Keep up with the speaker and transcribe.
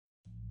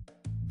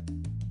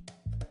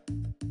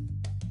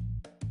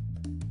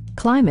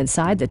Climb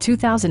inside the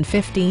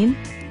 2015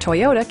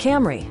 Toyota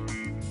Camry.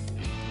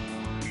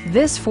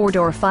 This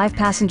four-door,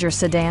 five-passenger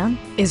sedan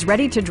is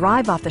ready to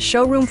drive off the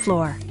showroom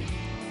floor.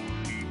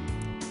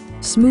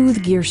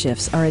 Smooth gear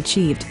shifts are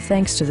achieved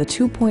thanks to the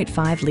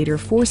 2.5-liter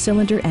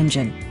four-cylinder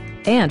engine.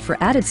 And for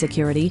added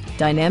security,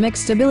 dynamic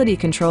stability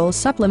control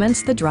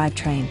supplements the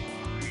drivetrain.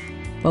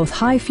 Both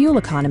high fuel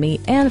economy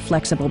and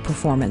flexible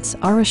performance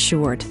are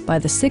assured by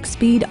the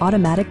 6-speed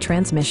automatic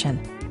transmission.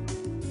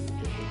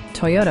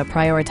 Toyota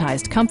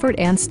prioritized comfort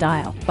and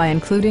style by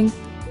including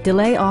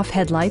delay-off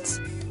headlights,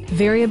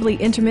 variably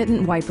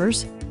intermittent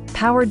wipers,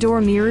 power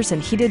door mirrors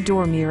and heated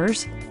door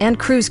mirrors, and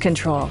cruise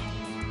control.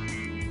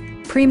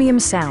 Premium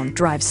sound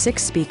drives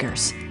 6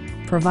 speakers,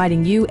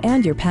 providing you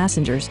and your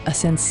passengers a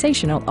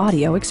sensational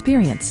audio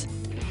experience.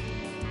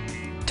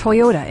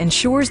 Toyota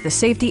ensures the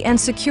safety and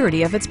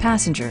security of its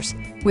passengers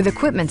with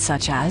equipment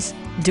such as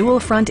dual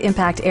front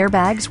impact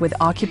airbags with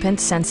occupant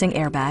sensing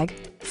airbag,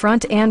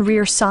 front and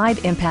rear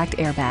side impact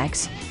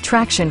airbags,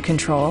 traction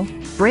control,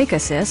 brake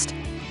assist,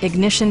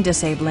 ignition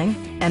disabling,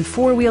 and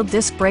 4-wheel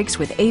disc brakes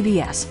with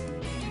ABS.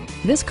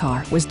 This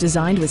car was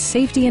designed with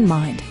safety in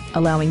mind,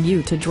 allowing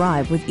you to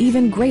drive with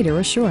even greater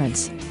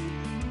assurance.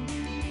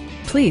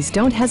 Please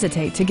don't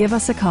hesitate to give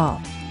us a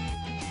call.